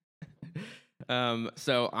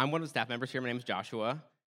So I'm one of the staff members here. My name is Joshua.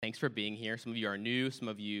 Thanks for being here. Some of you are new, some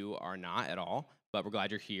of you are not at all, but we're glad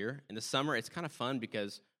you're here. In the summer, it's kind of fun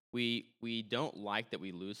because we don't like that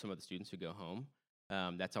we lose some of the students who go home.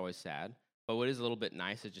 That's always sad. But what is a little bit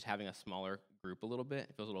nice is just having a smaller group a little bit.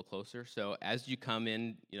 It feels a little closer. So as you come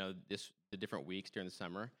in, the different weeks during the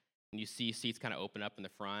summer, and you see seats kind of open up in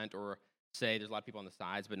the front, or say there's a lot of people on the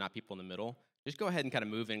sides but not people in the middle, just go ahead and kind of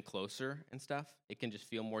move in closer and stuff. It can just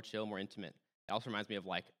feel more chill, more intimate. It also reminds me of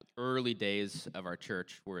like early days of our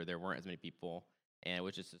church where there weren't as many people, and it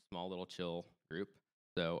was just a small little chill group.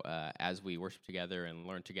 So as we worship together and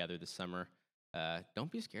learn together this summer, don't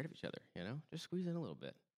be scared of each other. Just squeeze in a little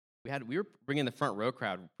bit. We were bringing the front row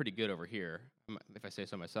crowd pretty good over here, if I say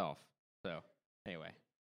so myself. So anyway,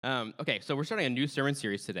 okay. So we're starting a new sermon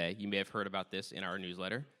series today. You may have heard about this in our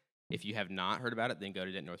newsletter. If you have not heard about it, then go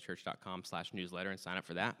to dentonnorthchurch.com/newsletter and sign up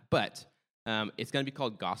for that. But it's going to be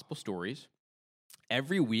called Gospel Stories.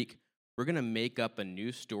 Every week, we're going to make up a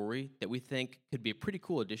new story that we think could be a pretty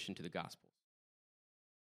cool addition to the Gospels.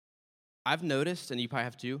 I've noticed, and you probably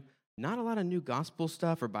have too, not a lot of new Gospel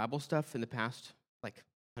stuff or Bible stuff in the past,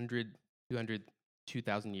 100, 200,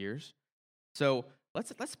 2,000 years. So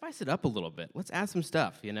let's spice it up a little bit. Let's add some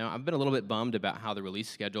stuff. I've been a little bit bummed about how the release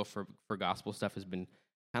schedule for Gospel stuff has been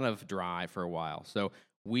kind of dry for a while. So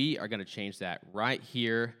we are going to change that right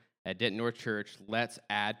here at Denton North Church. Let's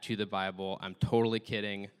add to the Bible. I'm totally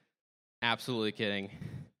kidding. Absolutely kidding.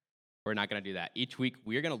 We're not going to do that. Each week,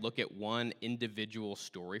 we're going to look at one individual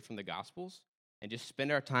story from the Gospels and just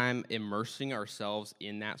spend our time immersing ourselves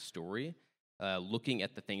in that story, looking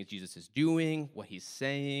at the things Jesus is doing, what he's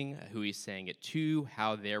saying, who he's saying it to,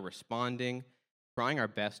 how they're responding, trying our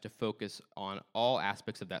best to focus on all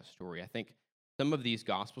aspects of that story. I think some of these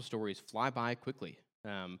Gospel stories fly by quickly.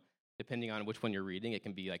 Depending on which one you're reading, it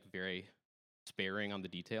can be very sparing on the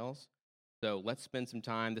details. So let's spend some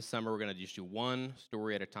time this summer. We're going to just do one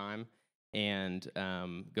story at a time and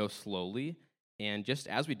go slowly. And just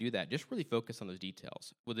as we do that, just really focus on those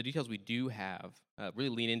details. Well, the details we do have, really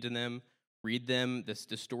lean into them, read them,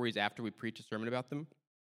 the stories after we preach a sermon about them.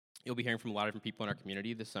 You'll be hearing from a lot of different people in our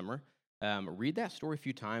community this summer. Read that story a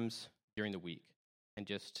few times during the week and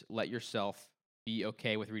just let yourself be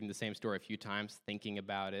okay with reading the same story a few times, thinking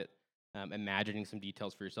about it, imagining some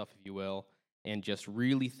details for yourself, if you will, and just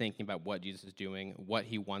really thinking about what Jesus is doing, what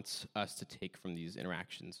he wants us to take from these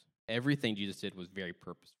interactions. Everything Jesus did was very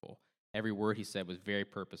purposeful. Every word he said was very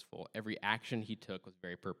purposeful. Every action he took was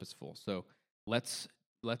very purposeful. So let's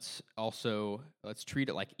treat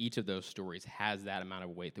it like each of those stories has that amount of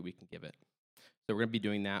weight that we can give it. So we're going to be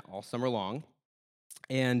doing that all summer long.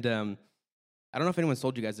 And I don't know if anyone's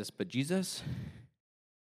told you guys this, but Jesus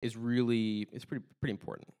is pretty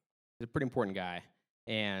important. He's a pretty important guy,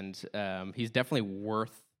 and he's definitely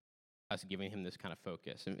worth us giving him this kind of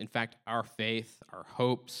focus. In fact, our faith, our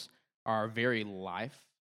hopes, our very life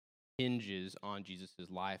hinges on Jesus'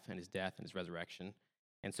 life and his death and his resurrection.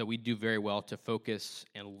 And so we do very well to focus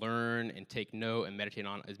and learn and take note and meditate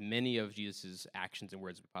on as many of Jesus' actions and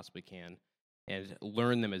words as we possibly can, and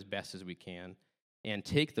learn them as best as we can, and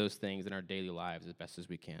take those things in our daily lives as best as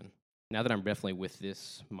we can. Now that I'm definitely with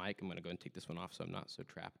this mic, I'm going to go and take this one off so I'm not so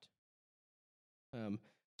trapped.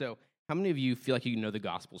 So how many of you feel like you know the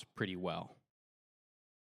Gospels pretty well?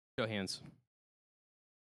 Show hands.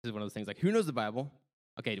 This is one of those things who knows the Bible?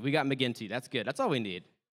 Okay, we got McGinty. That's good. That's all we need.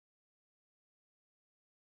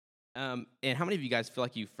 And how many of you guys feel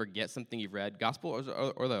like you forget something you've read, Gospel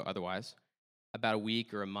or otherwise, about a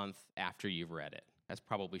week or a month after you've read it? That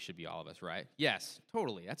probably should be all of us, right? Yes,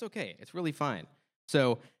 totally. That's okay. It's really fine.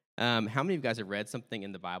 So how many of you guys have read something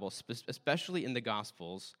in the Bible, especially in the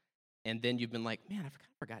Gospels, and then you've been like, man, I kind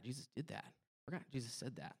of forgot Jesus did that. I forgot Jesus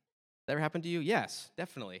said that. That ever happened to you? Yes,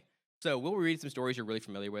 definitely. So we'll read some stories you're really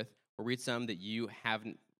familiar with. We'll read some that you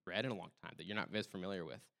haven't read in a long time, that you're not as familiar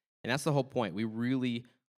with. And that's the whole point. We really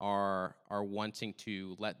are wanting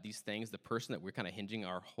to let these things, the person that we're kind of hinging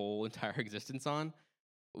our whole entire existence on,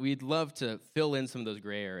 we'd love to fill in some of those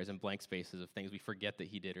gray areas and blank spaces of things we forget that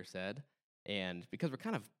he did or said. And because we're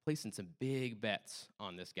kind of placing some big bets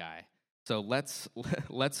on this guy. So let's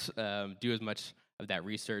do as much of that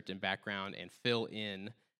research and background and fill in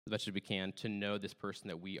as much as we can to know this person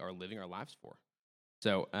that we are living our lives for.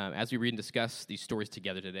 So as we read and discuss these stories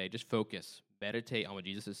together today, just focus, meditate on what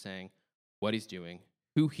Jesus is saying, what he's doing,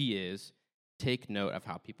 who he is, take note of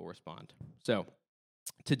how people respond. So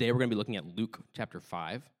today we're going to be looking at Luke chapter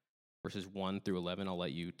 5, verses 1 through 11. I'll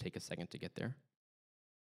let you take a second to get there.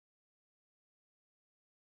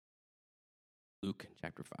 Luke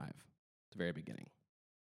chapter 5, the very beginning.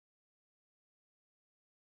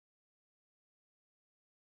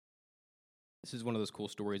 This is one of those cool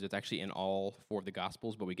stories that's actually in all four of the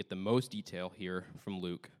Gospels, but we get the most detail here from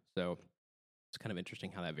Luke. So it's kind of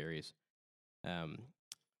interesting how that varies.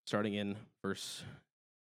 Starting in verse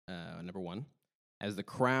number 1. As the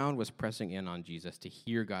crowd was pressing in on Jesus to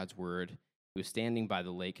hear God's word, he was standing by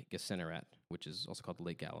the lake Gennesaret, which is also called the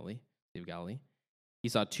Lake Galilee, Sea of Galilee. He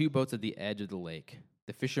saw two boats at the edge of the lake.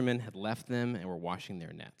 The fishermen had left them and were washing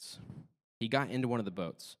their nets. He got into one of the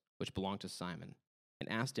boats, which belonged to Simon,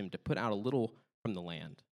 and asked him to put out a little from the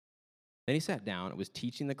land. Then he sat down and was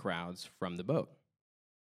teaching the crowds from the boat.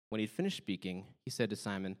 When he had finished speaking, he said to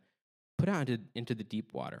Simon, "Put out into the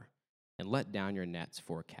deep water and let down your nets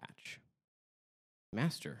for a catch."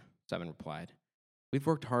 "Master," Simon replied, "we've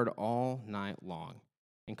worked hard all night long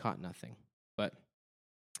and caught nothing. But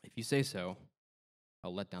if you say so,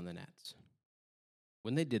 I'll let down the nets."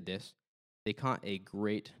 When they did this, they caught a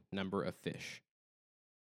great number of fish,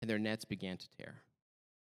 and their nets began to tear.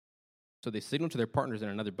 So they signaled to their partners in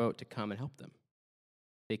another boat to come and help them.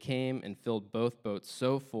 They came and filled both boats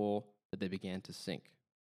so full that they began to sink.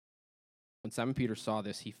 When Simon Peter saw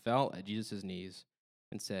this, he fell at Jesus' knees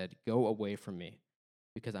and said, "Go away from me,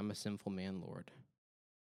 because I'm a sinful man, Lord."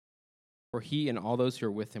 For he and all those who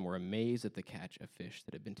were with him were amazed at the catch of fish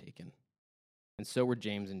that had been taken. And so were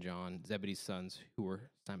James and John, Zebedee's sons, who were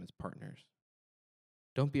Simon's partners.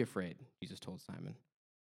 "Don't be afraid," Jesus told Simon.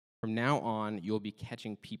 "From now on, you'll be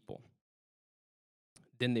catching people."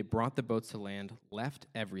 Then they brought the boats to land, left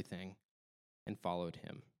everything, and followed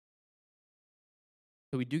him.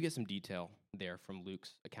 So we do get some detail there from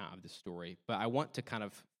Luke's account of this story, but I want to kind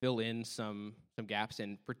of fill in some gaps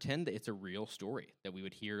and pretend that it's a real story that we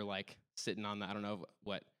would hear, like sitting on the, I don't know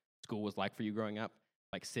what school was like for you growing up,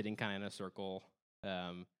 like sitting kind of in a circle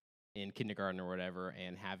in kindergarten or whatever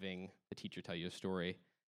and having the teacher tell you a story.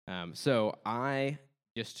 So I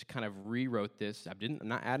just kind of rewrote this. I'm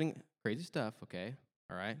not adding crazy stuff, okay?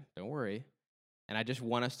 All right, don't worry. And I just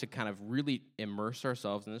want us to kind of really immerse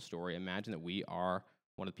ourselves in the story. Imagine that we are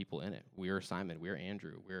one of the people in it. We are Simon, we are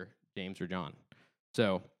Andrew, we're James or John.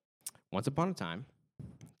 So, once upon a time,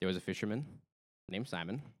 there was a fisherman named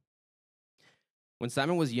Simon. When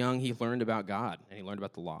Simon was young, he learned about God and he learned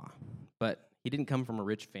about the law. But he didn't come from a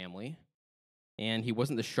rich family, and he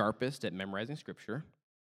wasn't the sharpest at memorizing scripture.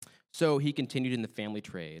 So he continued in the family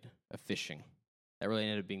trade of fishing. That really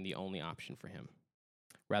ended up being the only option for him,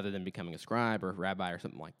 rather than becoming a scribe or a rabbi or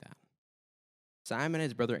something like that. Simon and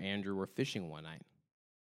his brother Andrew were fishing one night,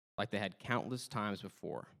 like they had countless times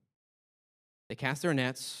before. They cast their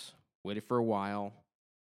nets, waited for a while,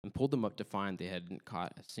 and pulled them up to find they hadn't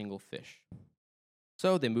caught a single fish.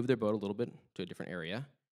 So they moved their boat a little bit to a different area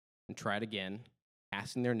and tried again,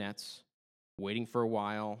 casting their nets, waiting for a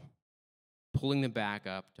while, pulling them back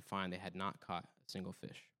up to find they had not caught a single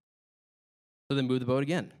fish. So they moved the boat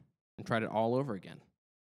again and tried it all over again.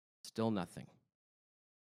 Still nothing.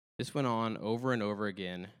 This went on over and over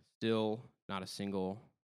again, still not a single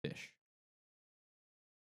fish.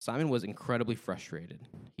 Simon was incredibly frustrated.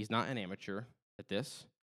 He's not an amateur at this.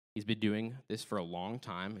 He's been doing this for a long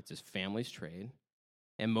time. It's his family's trade.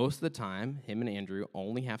 And most of the time, him and Andrew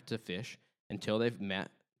only have to fish until they've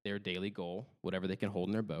met their daily goal, whatever they can hold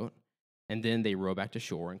in their boat, and then they row back to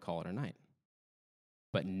shore and call it a night.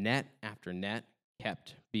 But net after net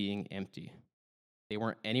kept being empty. They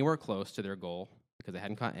weren't anywhere close to their goal because they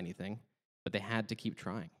hadn't caught anything, but they had to keep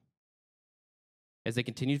trying. As they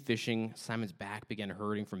continued fishing, Simon's back began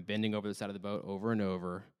hurting from bending over the side of the boat over and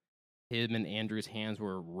over. Him and Andrew's hands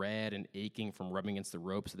were red and aching from rubbing against the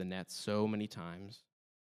ropes of the net so many times.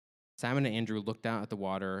 Simon and Andrew looked out at the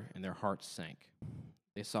water, and their hearts sank.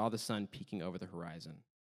 They saw the sun peeking over the horizon,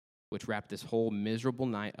 which wrapped this whole miserable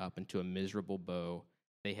night up into a miserable bow.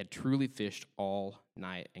 They had truly fished all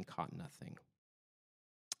night and caught nothing.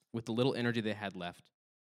 With the little energy they had left,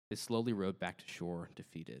 they slowly rowed back to shore,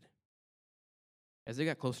 defeated. As they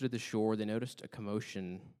got closer to the shore, they noticed a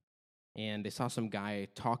commotion, and they saw some guy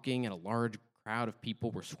talking, and a large crowd of people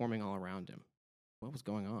were swarming all around him. What was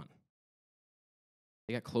going on?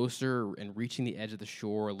 They got closer and reaching the edge of the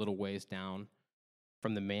shore a little ways down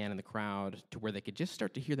from the man in the crowd to where they could just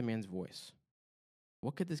start to hear the man's voice.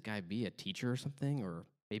 What could this guy be, a teacher or something, or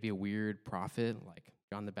maybe a weird prophet like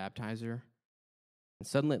John the Baptizer? And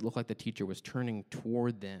suddenly it looked like the teacher was turning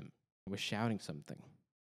toward them and was shouting something.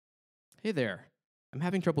 "Hey there, I'm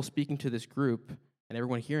having trouble speaking to this group and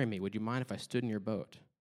everyone hearing me. Would you mind if I stood in your boat?"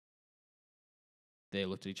 They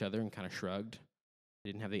looked at each other and kind of shrugged. They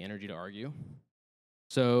didn't have the energy to argue.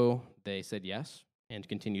 So they said yes and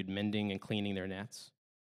continued mending and cleaning their nets.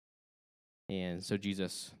 And so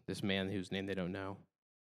Jesus, this man whose name they don't know,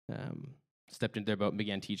 stepped into their boat and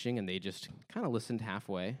began teaching, and they just kind of listened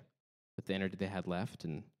halfway. with the energy they had left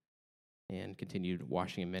and continued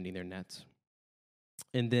washing and mending their nets.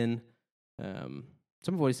 And then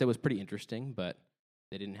some of what he said was pretty interesting, but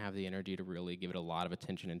they didn't have the energy to really give it a lot of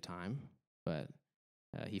attention and time. But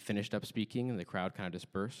he finished up speaking, and the crowd kind of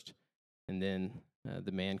dispersed. And then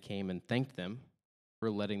the man came and thanked them for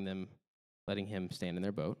letting him stand in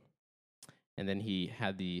their boat. And then he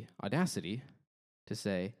had the audacity to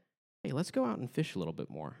say, "Hey, let's go out and fish a little bit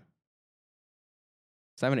more."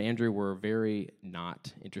 Simon and Andrew were very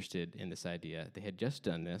not interested in this idea. They had just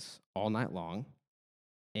done this all night long,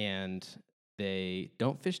 and they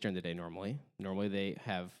don't fish during the day normally. Normally they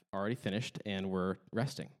have already finished and were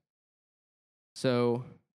resting. So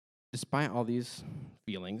despite all these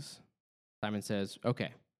feelings, Simon says,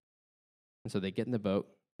 "Okay." And so they get in the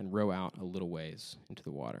boat and row out a little ways into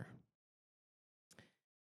the water.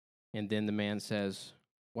 And then the man says,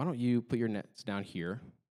 "Why don't you put your nets down here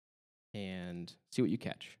and see what you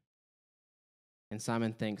catch?" And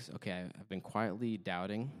Simon thinks, okay, I've been quietly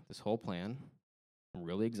doubting this whole plan. I'm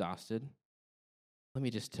really exhausted. Let me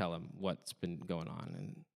just tell him what's been going on.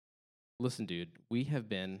 And listen, dude, we have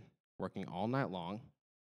been working all night long,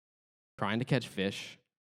 trying to catch fish,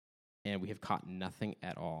 and we have caught nothing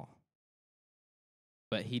at all.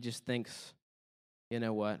 But he just thinks, you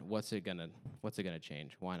know what? What's it gonna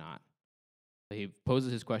change? Why not? So he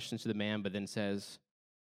poses his questions to the man, but then says,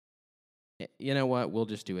 you know what? We'll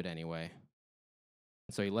just do it anyway.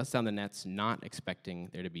 And so he lets down the nets, not expecting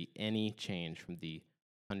there to be any change from the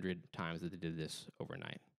 100 times that they did this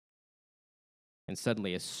overnight. And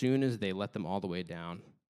suddenly, as soon as they let them all the way down,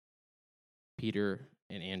 Peter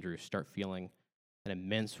and Andrew start feeling an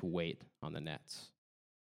immense weight on the nets.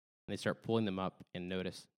 And they start pulling them up and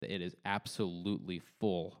notice that it is absolutely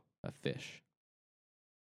full of fish.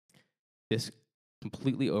 This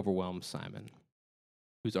completely overwhelms Simon,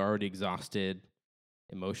 who's already exhausted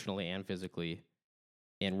emotionally and physically.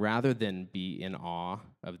 And rather than be in awe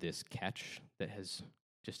of this catch that has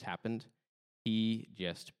just happened, he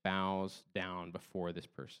just bows down before this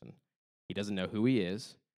person. He doesn't know who he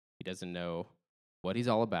is. He doesn't know what he's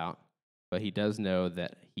all about, but he does know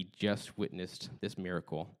that he just witnessed this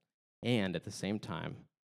miracle. And at the same time,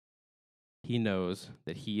 he knows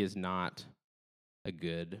that he is not a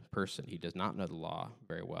good person. He does not know the law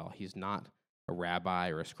very well. He's not a rabbi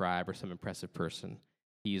or a scribe or some impressive person.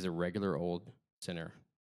 He's a regular old sinner.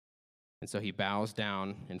 And so he bows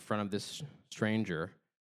down in front of this stranger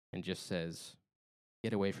and just says,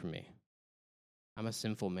 "Get away from me. I'm a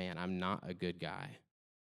sinful man. I'm not a good guy.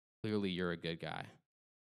 Clearly, you're a good guy.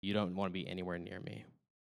 You don't want to be anywhere near me."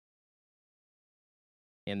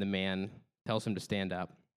 And the man tells him to stand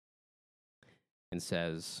up and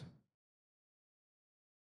says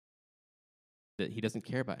that he doesn't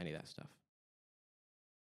care about any of that stuff.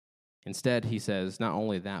 Instead, he says, not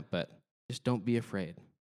only that, but just don't be afraid.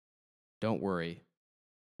 Don't worry.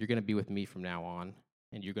 You're going to be with me from now on,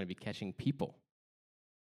 and you're going to be catching people.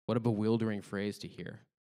 What a bewildering phrase to hear.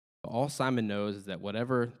 But all Simon knows is that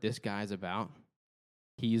whatever this guy's about,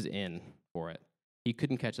 he's in for it. He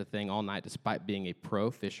couldn't catch a thing all night despite being a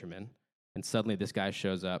pro fisherman, and suddenly this guy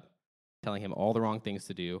shows up telling him all the wrong things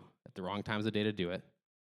to do at the wrong times of day to do it,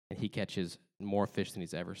 and he catches more fish than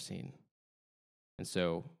he's ever seen. And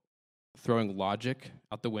so, throwing logic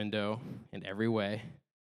out the window in every way,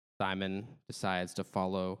 Simon decides to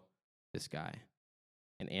follow this guy.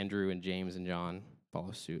 And Andrew and James and John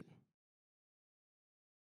follow suit.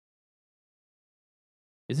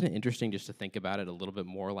 Isn't it interesting just to think about it a little bit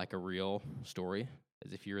more like a real story,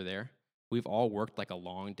 as if you were there? We've all worked like a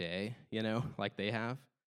long day, like they have,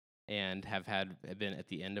 and have been at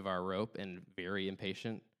the end of our rope and very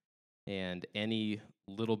impatient. And any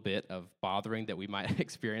little bit of bothering that we might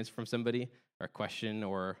experience from somebody, or question,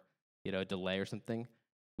 or a delay or something,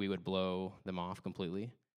 we would blow them off completely,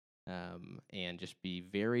 and just be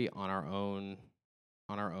very on our own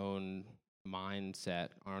mindset,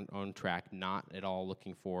 on our own track, not at all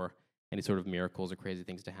looking for any sort of miracles or crazy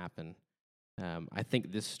things to happen. I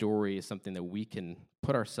think this story is something that we can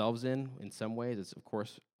put ourselves in some ways. It's, of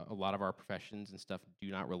course, a lot of our professions and stuff do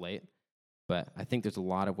not relate, but I think there's a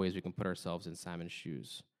lot of ways we can put ourselves in Simon's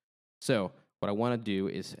shoes. So what I want to do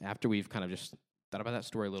is, after we've kind of just thought about that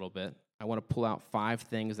story a little bit, I want to pull out 5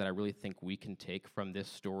 things that I really think we can take from this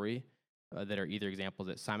story that are either examples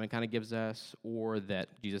that Simon kind of gives us or that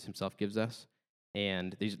Jesus himself gives us.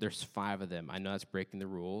 And there's 5 of them. I know that's breaking the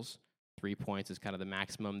rules. 3 points is kind of the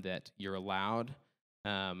maximum that you're allowed.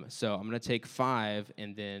 So I'm going to take 5,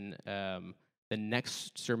 and then the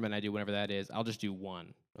next sermon I do, whenever that is, I'll just do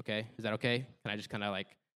 1. Okay? Is that okay? Can I just kind of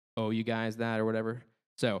owe you guys that or whatever?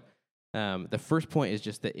 So the first point is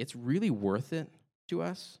just that it's really worth it to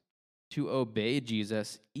us to obey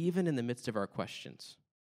Jesus even in the midst of our questions.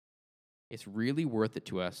 It's really worth it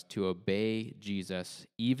to us to obey Jesus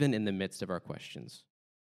even in the midst of our questions.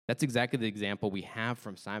 That's exactly the example we have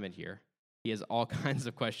from Simon here. He has all kinds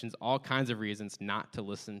of questions, all kinds of reasons not to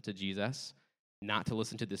listen to Jesus, not to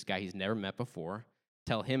listen to this guy he's never met before,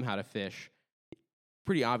 tell him how to fish.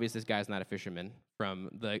 Pretty obvious this guy's not a fisherman from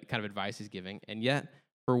the kind of advice he's giving. And yet,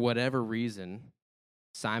 for whatever reason,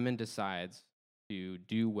 Simon decides to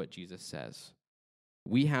do what Jesus says.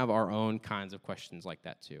 We have our own kinds of questions like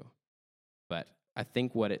that too. But I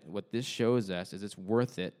think what this shows us is it's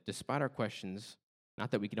worth it, despite our questions,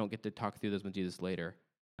 not that we don't get to talk through those with Jesus later,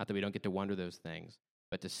 not that we don't get to wonder those things,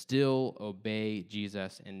 but to still obey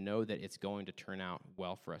Jesus and know that it's going to turn out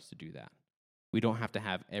well for us to do that. We don't have to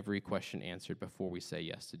have every question answered before we say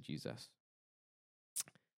yes to Jesus.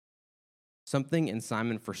 Something in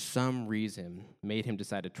Simon, for some reason, made him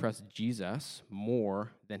decide to trust Jesus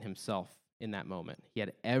more than himself in that moment. He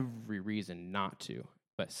had every reason not to,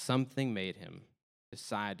 but something made him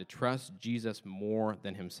decide to trust Jesus more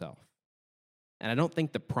than himself. And I don't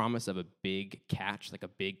think the promise of a big catch, like a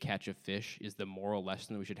big catch of fish, is the moral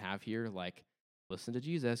lesson that we should have here. Like, listen to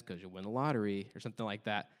Jesus because you'll win the lottery or something like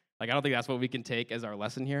that. Like, I don't think that's what we can take as our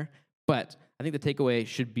lesson here. But I think the takeaway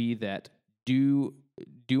should be that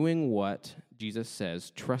doing what Jesus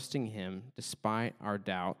says, trusting him despite our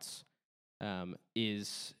doubts,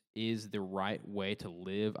 is the right way to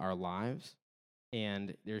live our lives.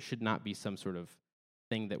 And there should not be some sort of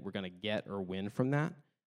thing that we're going to get or win from that.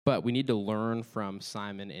 But we need to learn from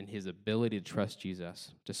Simon and his ability to trust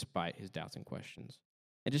Jesus despite his doubts and questions.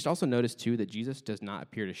 And just also notice, too, that Jesus does not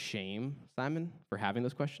appear to shame Simon for having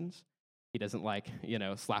those questions. He doesn't,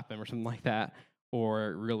 slap him or something like that,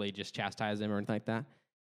 or really just chastise him or anything like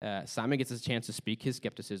that. Simon gets his chance to speak his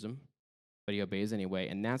skepticism, but he obeys anyway,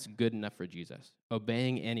 and that's good enough for Jesus.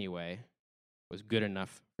 Obeying anyway was good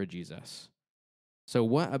enough for Jesus. So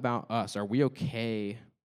what about us? Are we okay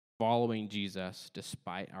following Jesus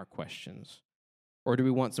despite our questions? Or do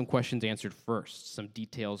we want some questions answered first, some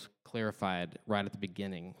details clarified right at the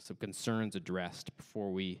beginning, some concerns addressed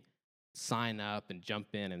before we sign up and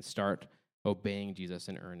jump in and start obeying Jesus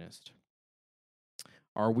in earnest?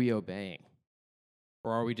 Are we obeying?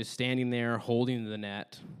 Or are we just standing there holding the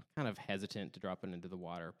net, kind of hesitant to drop it into the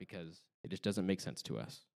water because it just doesn't make sense to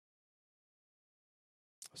us?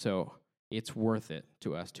 So it's worth it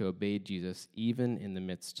to us to obey Jesus even in the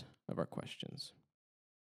midst of our questions.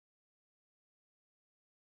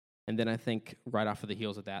 And then I think right off of the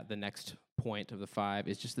heels of that, the next point of the 5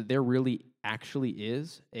 is just that there really actually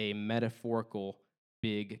is a metaphorical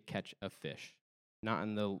big catch of fish. Not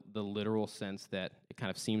in the literal sense that it kind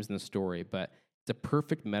of seems in the story, but it's a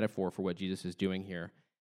perfect metaphor for what Jesus is doing here.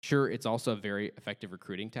 Sure, it's also a very effective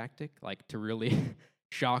recruiting tactic, like to really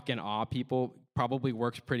shock and awe people probably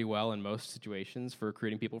works pretty well in most situations for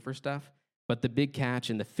recruiting people for stuff. But the big catch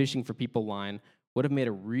and the fishing for people line would have made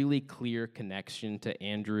a really clear connection to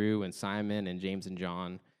Andrew and Simon and James and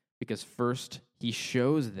John, because first he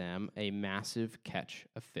shows them a massive catch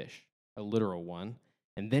of fish, a literal one.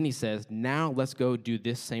 And then he says, now let's go do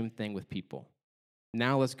this same thing with people.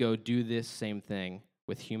 Now let's go do this same thing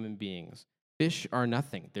with human beings. Fish are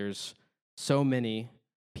nothing. There's so many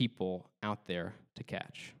people out there to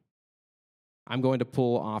catch. I'm going to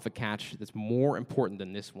pull off a catch that's more important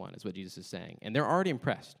than this one, is what Jesus is saying. And they're already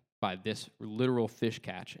impressed by this literal fish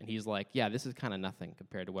catch. And he's like, yeah, this is kind of nothing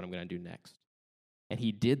compared to what I'm going to do next. And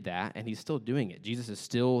he did that, and he's still doing it. Jesus is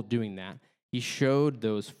still doing that. He showed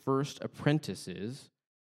those first apprentices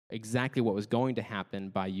exactly what was going to happen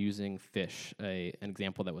by using fish, an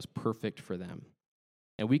example that was perfect for them.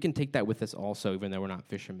 And we can take that with us also, even though we're not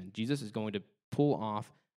fishermen. Jesus is going to pull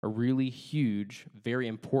off a really huge, very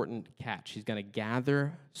important catch. He's going to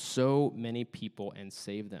gather so many people and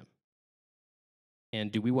save them.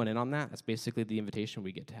 And do we want in on that? That's basically the invitation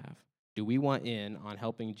we get to have. Do we want in on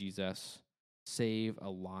helping Jesus save a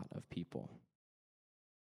lot of people?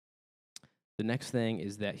 The next thing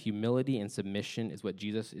is that humility and submission is what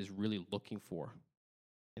Jesus is really looking for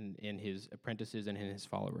in his apprentices and in his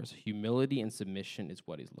followers. Humility and submission is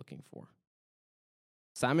what he's looking for.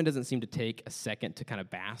 Simon doesn't seem to take a second to kind of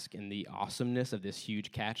bask in the awesomeness of this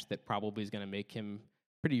huge catch that probably is going to make him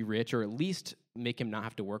pretty rich, or at least make him not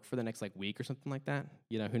have to work for the next week or something like that.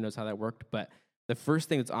 Who knows how that worked. But the first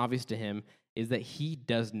thing that's obvious to him is that he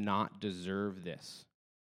does not deserve this.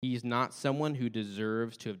 He's not someone who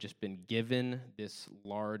deserves to have just been given this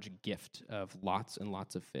large gift of lots and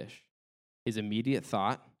lots of fish. His immediate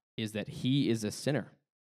thought is that he is a sinner,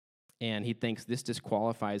 and he thinks this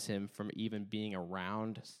disqualifies him from even being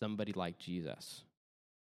around somebody like Jesus.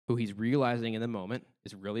 who he's realizing in the moment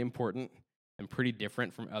is really important and pretty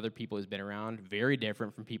different from other people he's been around, very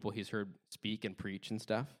different from people he's heard speak and preach and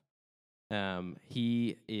stuff.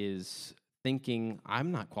 He is thinking,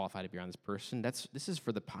 I'm not qualified to be around this person. This is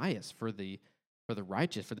for the pious, for the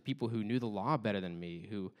righteous, for the people who knew the law better than me,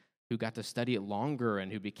 who got to study it longer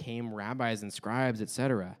and who became rabbis and scribes,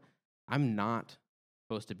 etc. I'm not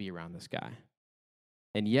supposed to be around this guy.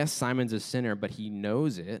 And yes, Simon's a sinner, but he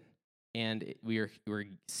knows it. And we're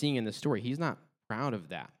seeing in the story, he's not proud of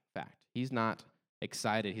that fact. He's not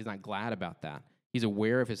excited. He's not glad about that. He's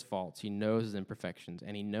aware of his faults. He knows his imperfections.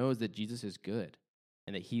 And he knows that Jesus is good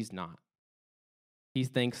and that he's not. He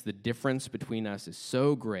thinks the difference between us is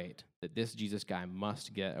so great that this Jesus guy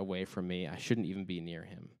must get away from me. I shouldn't even be near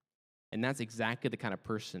him. And that's exactly the kind of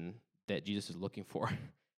person that Jesus is looking for.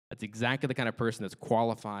 That's exactly the kind of person that's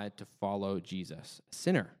qualified to follow Jesus. A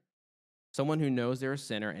sinner. Someone who knows they're a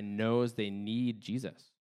sinner and knows they need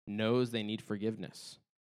Jesus, knows they need forgiveness.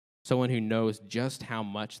 Someone who knows just how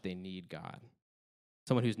much they need God.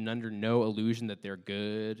 Someone who's under no illusion that they're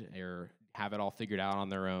good or have it all figured out on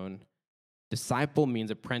their own. Disciple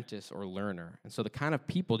means apprentice or learner. And so the kind of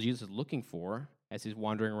people Jesus is looking for as he's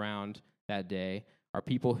wandering around that day are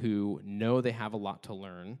people who know they have a lot to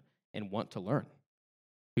learn and want to learn,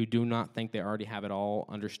 who do not think they already have it all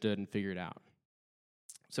understood and figured out.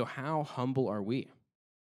 So how humble are we?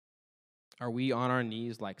 Are we on our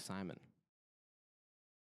knees like Simon?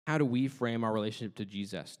 How do we frame our relationship to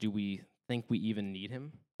Jesus? Do we think we even need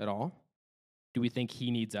him at all? Do we think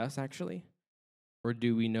he needs us, actually? Or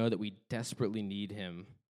do we know that we desperately need him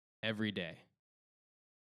every day?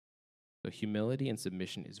 So humility and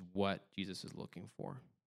submission is what Jesus is looking for.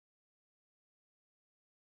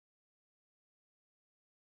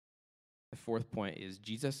 The fourth point is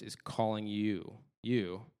Jesus is calling you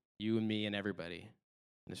and me and everybody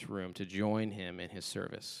in this room to join him in his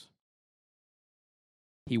service.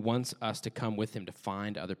 He wants us to come with him to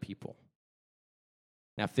find other people.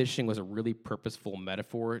 Now, fishing was a really purposeful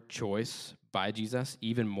metaphor choice by Jesus,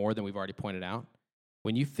 even more than we've already pointed out.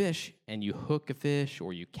 When you fish and you hook a fish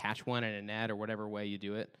or you catch one in a net or whatever way you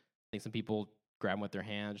do it, I think some people grab them with their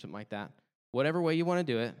hands or something like that. Whatever way you want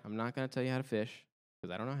to do it, I'm not going to tell you how to fish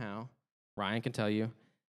because I don't know how. Ryan can tell you.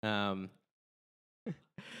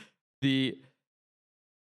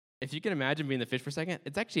 If you can imagine being the fish for a second,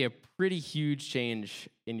 it's actually a pretty huge change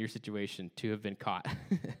in your situation to have been caught.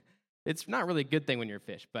 It's not really a good thing when you're a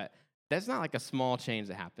fish, but that's not like a small change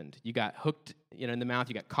that happened. You got hooked, in the mouth.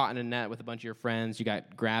 You got caught in a net with a bunch of your friends. You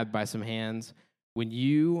got grabbed by some hands. When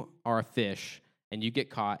you are a fish and you get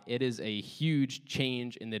caught, it is a huge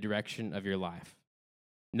change in the direction of your life.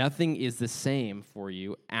 Nothing is the same for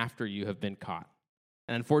you after you have been caught.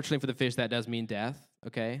 And unfortunately for the fish, that does mean death,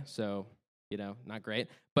 okay? So, not great.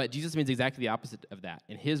 But Jesus means exactly the opposite of that.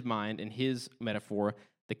 In his mind, in his metaphor,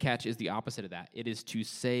 the catch is the opposite of that. It is to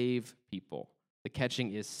save people. The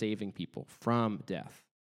catching is saving people from death.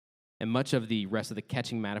 And much of the rest of the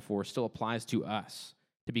catching metaphor still applies to us.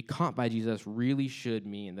 To be caught by Jesus really should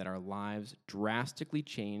mean that our lives drastically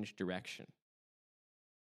change direction.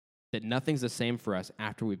 That nothing's the same for us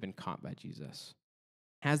after we've been caught by Jesus.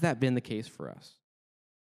 Has that been the case for us?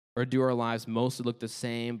 Or do our lives mostly look the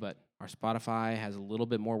same, but our Spotify has a little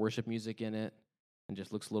bit more worship music in it and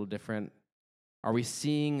just looks a little different? Are we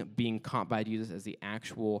seeing being caught by Jesus as the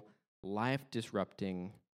actual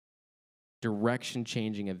life-disrupting,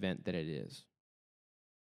 direction-changing event that it is?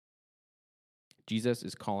 Jesus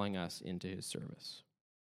is calling us into his service.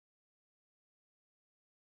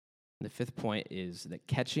 The fifth point is that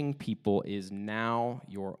catching people is now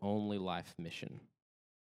your only life mission.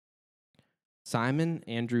 Simon,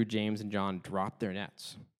 Andrew, James, and John dropped their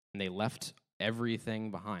nets, and they left everything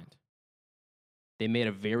behind. They made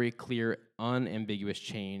a very clear, unambiguous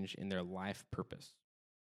change in their life purpose.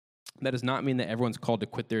 That does not mean that everyone's called to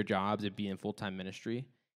quit their jobs and be in full-time ministry.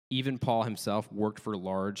 Even Paul himself worked for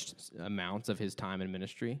large amounts of his time in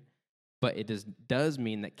ministry. But it does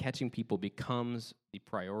mean that catching people becomes the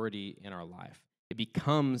priority in our life. It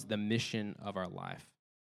becomes the mission of our life.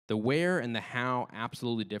 The where and the how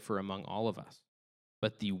absolutely differ among all of us,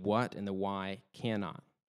 but the what and the why cannot.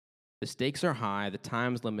 The stakes are high, the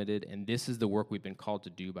time's limited, and this is the work we've been called to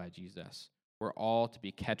do by Jesus. We're all to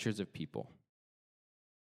be catchers of people.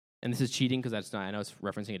 And this is cheating because I know it's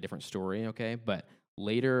referencing a different story, okay? But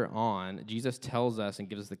later on, Jesus tells us and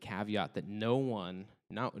gives us the caveat that no one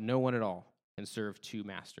at all can serve two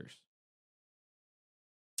masters.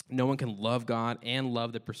 No one can love God and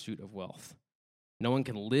love the pursuit of wealth. No one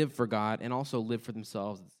can live for God and also live for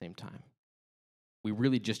themselves at the same time. We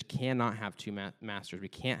really just cannot have two masters. We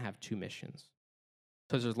can't have two missions.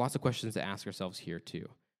 So there's lots of questions to ask ourselves here too.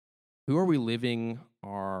 Who are we living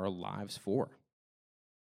our lives for?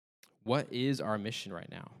 What is our mission right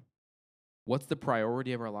now? What's the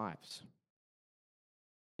priority of our lives?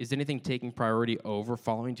 Is anything taking priority over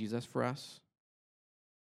following Jesus for us?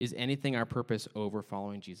 Is anything our purpose over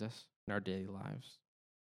following Jesus in our daily lives?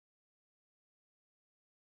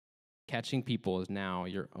 Catching people is now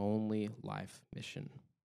your only life mission.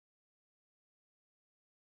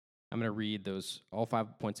 I'm going to read all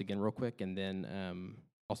 5 points again real quick, and then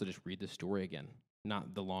also just read the story again.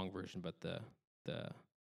 Not the long version, but the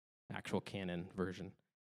actual canon version.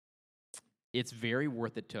 It's very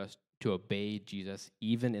worth it to us to obey Jesus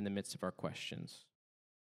even in the midst of our questions.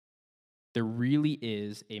 There really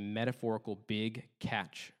is a metaphorical big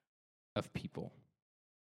catch of people.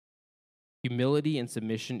 Humility and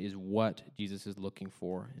submission is what Jesus is looking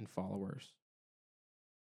for in followers.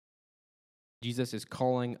 Jesus is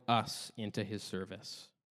calling us into his service.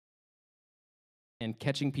 And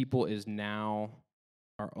catching people is now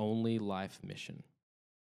our only life mission.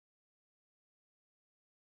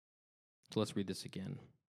 So let's read this again.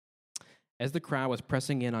 As the crowd was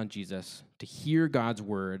pressing in on Jesus to hear God's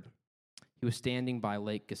word, he was standing by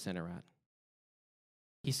Lake Gennesaret.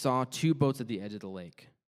 He saw 2 boats at the edge of the lake.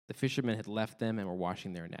 The fishermen had left them and were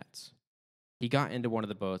washing their nets. He got into one of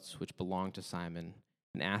the boats, which belonged to Simon,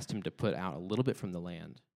 and asked him to put out a little bit from the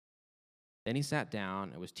land. Then he sat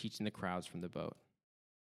down and was teaching the crowds from the boat.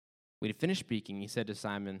 When he finished speaking, he said to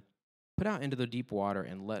Simon, "Put out into the deep water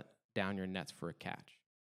and let down your nets for a catch."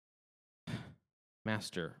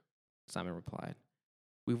 "Master," Simon replied,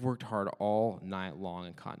 "we've worked hard all night long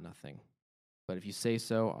and caught nothing. But if you say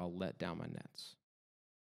so, I'll let down my nets."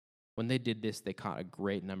 When they did this, they caught a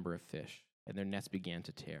great number of fish, and their nets began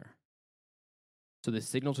to tear. So they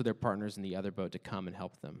signaled to their partners in the other boat to come and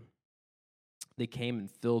help them. They came and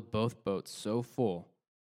filled both boats so full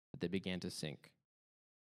that they began to sink.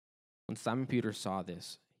 When Simon Peter saw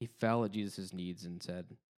this, he fell at Jesus' knees and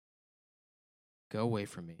said, "Go away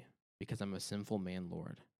from me, because I'm a sinful man,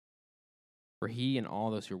 Lord." For he and all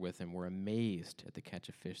those who were with him were amazed at the catch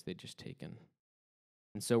of fish they'd just taken.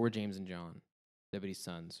 And so were James and John, Zebedee's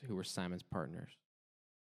sons, who were Simon's partners.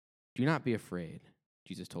 "Do not be afraid,"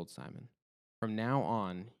 Jesus told Simon. "From now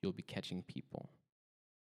on, you'll be catching people."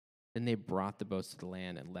 Then they brought the boats to the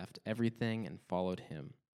land and left everything and followed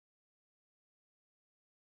him.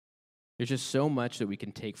 There's just so much that we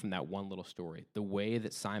can take from that one little story. The way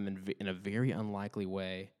that Simon, in a very unlikely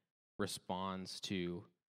way, responds to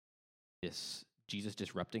this Jesus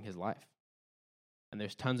disrupting his life. And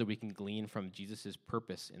there's tons that we can glean from Jesus'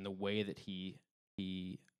 purpose in the way that he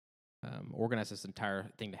organized this entire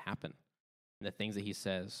thing to happen, and the things that he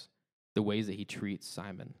says, the ways that he treats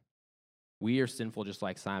Simon. We are sinful just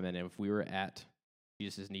like Simon, and if we were at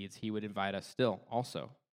Jesus' needs, he would invite us still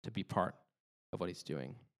also to be part of what he's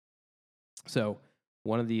doing. So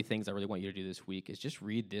one of the things I really want you to do this week is just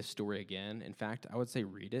read this story again. In fact, I would say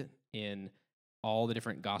read it in all the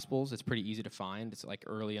different Gospels. It's pretty easy to find. It's like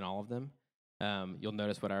early in all of them. You'll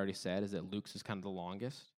notice what I already said is that Luke's is kind of the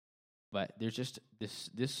longest. But there's just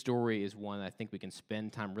this story is one I think we can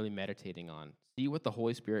spend time really meditating on. See what the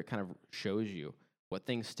Holy Spirit kind of shows you, what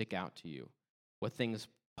things stick out to you, what things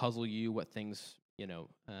puzzle you, what things,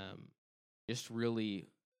 just really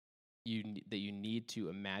that you need to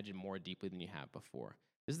imagine more deeply than you have before.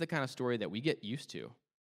 This is the kind of story that we get used to.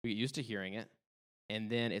 We get used to hearing it, and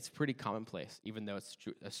then it's pretty commonplace, even though it's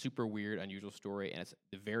a super weird, unusual story, and it's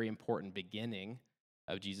the very important beginning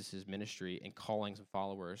of Jesus' ministry and calling some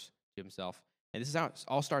followers to himself. And this is how it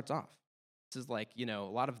all starts off. This is like, a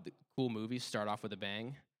lot of the cool movies start off with a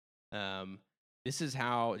bang. This is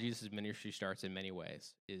how Jesus' ministry starts in many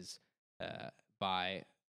ways, is by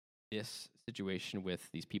this situation with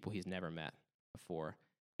these people he's never met before.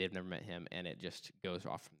 They've never met him, and it just goes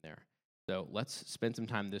off from there. So let's spend some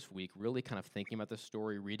time this week really kind of thinking about this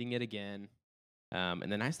story, reading it again. And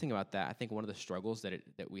the nice thing about that, I think one of the struggles that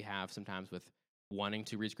we have sometimes with wanting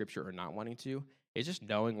to read Scripture or not wanting to is just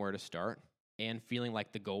knowing where to start and feeling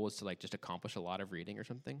like the goal is to just accomplish a lot of reading or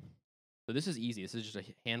something. So this is easy. This is just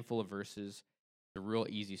a handful of verses. It's a real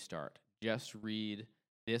easy start. Just read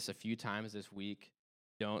this a few times this week.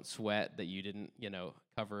 Don't sweat that you didn't,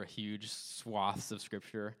 cover huge swaths of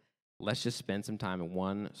Scripture. Let's just spend some time in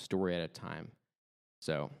one story at a time.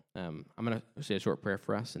 So I'm going to say a short prayer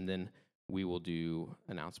for us, and then we will do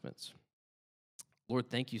announcements. Lord,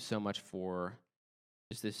 thank you so much for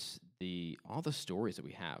just all the stories that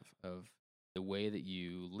we have of the way that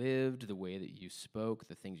you lived, the way that you spoke,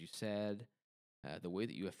 the things you said, the way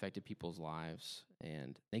that you affected people's lives.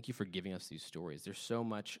 And thank you for giving us these stories. There's so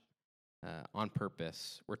much on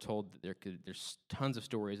purpose. We're told that there's tons of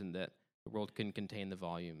stories and that the world couldn't contain the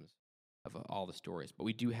volumes. of all the stories, but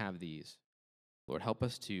we do have these. Lord, help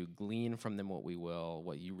us to glean from them what we will,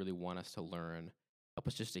 what you really want us to learn. Help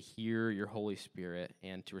us just to hear your Holy Spirit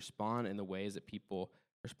and to respond in the ways that people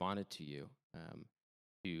responded to you,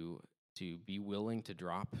 to be willing to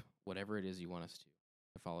drop whatever it is you want us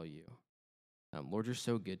to follow you. Lord, you're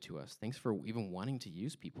so good to us. Thanks for even wanting to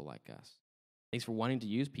use people like us. Thanks for wanting to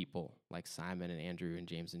use people like Simon and Andrew and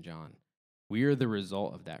James and John. We are the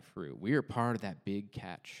result of that fruit. We are part of that big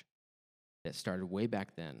catch that started way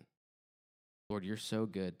back then. Lord, you're so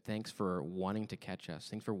good. Thanks for wanting to catch us.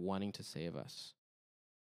 Thanks for wanting to save us.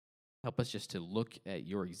 Help us just to look at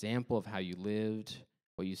your example of how you lived,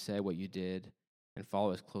 what you said, what you did, and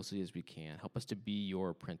follow as closely as we can. Help us to be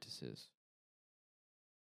your apprentices.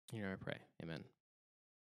 Here I pray. Amen.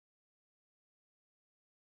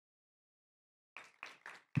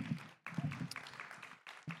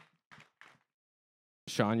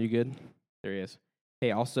 Sean, you good? There he is.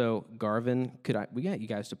 Hey, also, Garvin, we got you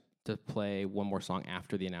guys to play one more song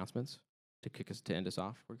after the announcements to end us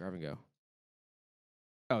off? Where'd Garvin go?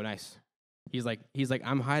 Oh, nice. He's like,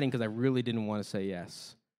 I'm hiding because I really didn't want to say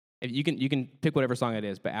yes. If you can pick whatever song it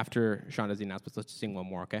is, but after Sean does the announcements, let's just sing one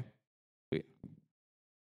more, okay? Sweet.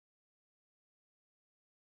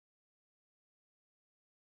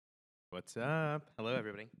 What's up? Hello,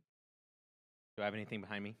 everybody. Do I have anything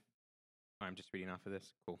behind me? Oh, I'm just reading off of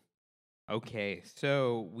this. Cool. Okay,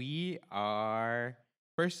 so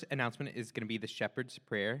first announcement is going to be the Shepherd's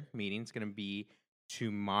Prayer meeting. It's going to be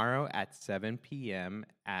tomorrow at 7 p.m.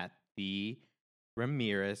 at the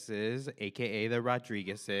Ramirez's, a.k.a. the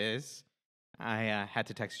Rodriguez's. I had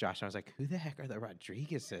to text Josh. I was like, who the heck are the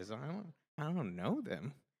Rodriguez's? I don't know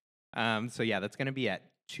them. So, yeah, that's going to be at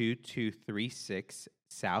 2236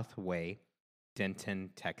 South Way,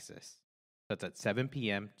 Denton, Texas. So it's at 7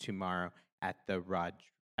 p.m. tomorrow at the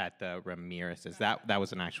Ramirez's. That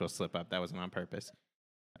was an actual slip up. That wasn't on purpose.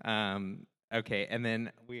 Okay, and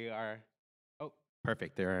then we are. Oh,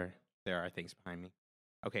 perfect. There are things behind me.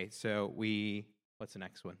 Okay, so what's the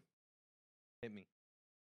next one? Hit me.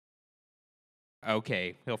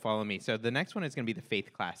 Okay, he'll follow me. So the next one is going to be the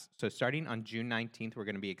faith class. So starting on June 19th, we're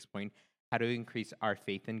going to be exploring how to increase our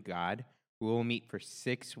faith in God. We will meet for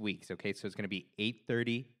 6 weeks, okay? So it's going to be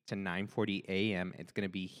 8:30 to 9:40 a.m. It's going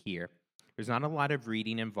to be here. There's not a lot of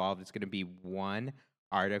reading involved. It's going to be one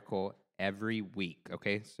article every week,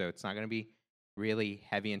 okay? So it's not going to be really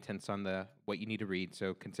heavy intense on what you need to read,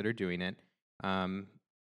 so consider doing it.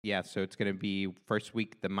 So it's going to be first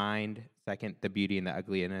week, the mind. Second, the beauty and the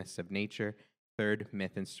ugliness of nature. Third,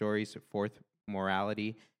 myth and stories. Fourth,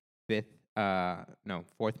 morality.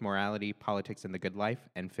 Fourth, morality, politics, and the good life.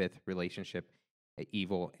 And fifth, relationship,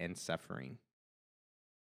 evil, and suffering.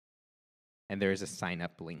 And there is a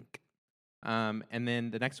sign-up link. And then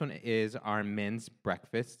the next one is our men's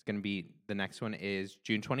breakfast. The next one is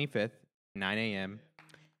June 25th, 9 a.m.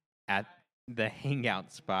 at the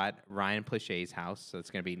hangout spot, Ryan Plachet's house. So it's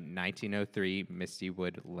going to be 1903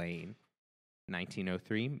 Mistywood Lane.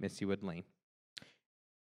 1903 Mistywood Lane.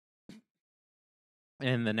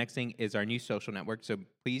 And the next thing is our new social network. So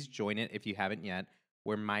please join it if you haven't yet.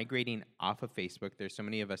 We're migrating off of Facebook. There's so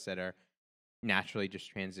many of us that are naturally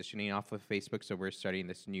just transitioning off of Facebook. So we're starting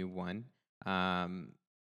this new one.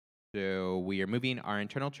 So we are moving our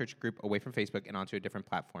internal church group away from Facebook and onto a different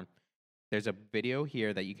platform. There's a video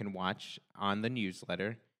here that you can watch on the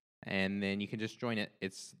newsletter, and then you can just join it.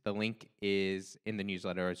 The link is in the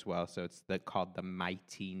newsletter as well. So it's called the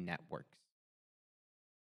Mighty Networks.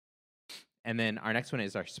 And then our next one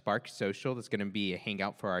is our Spark Social. That's going to be a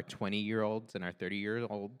hangout for our 20-year-olds and our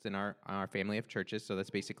 30-year-olds in our family of churches. So that's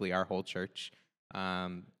basically our whole church.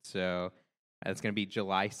 So that's going to be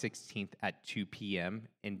July 16th at 2 p.m.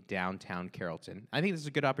 in downtown Carrollton. I think this is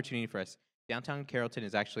a good opportunity for us. Downtown Carrollton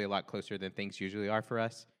is actually a lot closer than things usually are for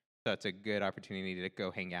us. So it's a good opportunity to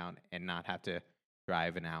go hang out and not have to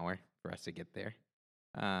drive an hour for us to get there.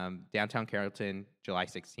 Downtown Carrollton, July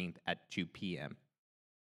 16th at 2 p.m.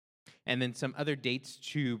 And then some other dates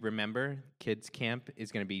to remember. Kids Camp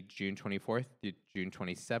is going to be June 24th through June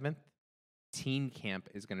 27th. Teen Camp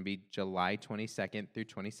is going to be July 22nd through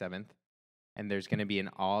 27th. And there's going to be an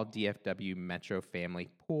all DFW Metro family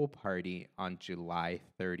pool party on July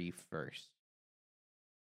 31st.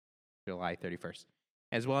 July 31st.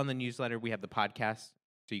 As well in the newsletter, we have the podcast.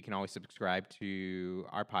 So you can always subscribe to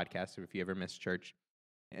our podcast if you ever miss church.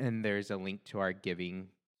 And there's a link to our giving.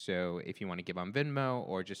 So if you want to give on Venmo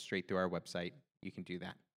or just straight through our website, you can do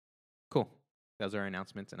that. Cool. Those are our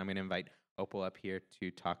announcements. And I'm going to invite Opal up here to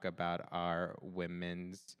talk about our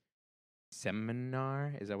women's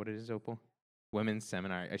seminar. Is that what it is, Opal? Women's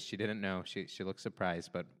seminar. She didn't know. She looks surprised,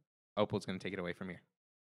 but Opal's going to take it away from here.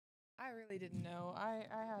 I really didn't know. I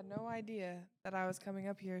had no idea that I was coming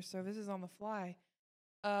up here, so this is on the fly.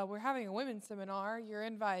 We're having a women's seminar. You're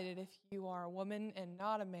invited if you are a woman and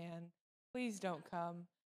not a man. Please don't come.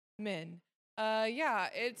 Men. Yeah,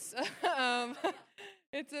 it's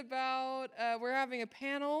it's about we're having a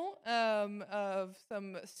panel of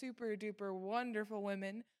some super duper wonderful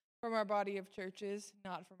women from our body of churches,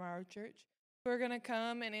 not from our church. We're going to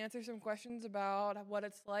come and answer some questions about what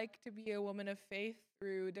it's like to be a woman of faith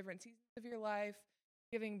through different seasons of your life,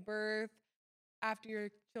 giving birth, after your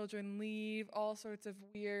children leave, all sorts of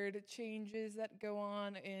weird changes that go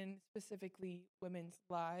on in specifically women's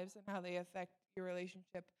lives and how they affect your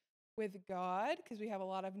relationship with God, because we have a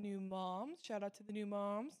lot of new moms. Shout out to the new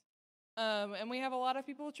moms. And we have a lot of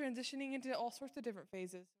people transitioning into all sorts of different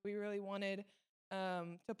phases. We really wanted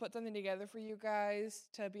to put something together for you guys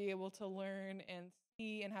to be able to learn and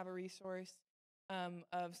see and have a resource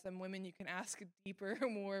of some women you can ask deeper,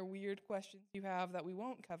 more weird questions you have that we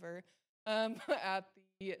won't cover at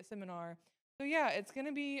the seminar. So yeah, it's going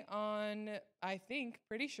to be on, I think,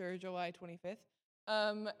 pretty sure July 25th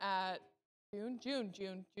at June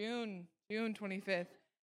 25th.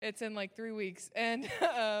 It's in like 3 weeks, and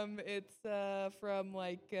it's from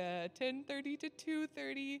like 10:30 to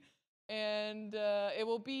 2:30. And it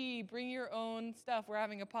will be bring your own stuff. We're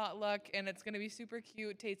having a potluck, and it's going to be super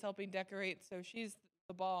cute. Tate's helping decorate, so she's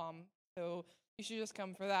the bomb. So you should just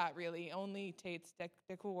come for that, really. Only Tate's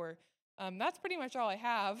decor. That's pretty much all I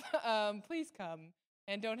have. Please come,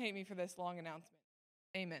 and don't hate me for this long announcement.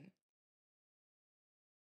 Amen.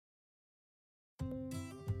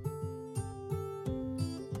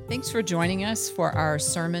 Thanks for joining us for our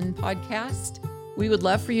sermon podcast. We would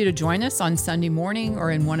love for you to join us on Sunday morning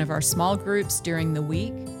or in one of our small groups during the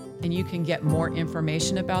week, and you can get more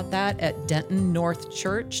information about that at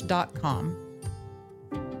dentonnorthchurch.com.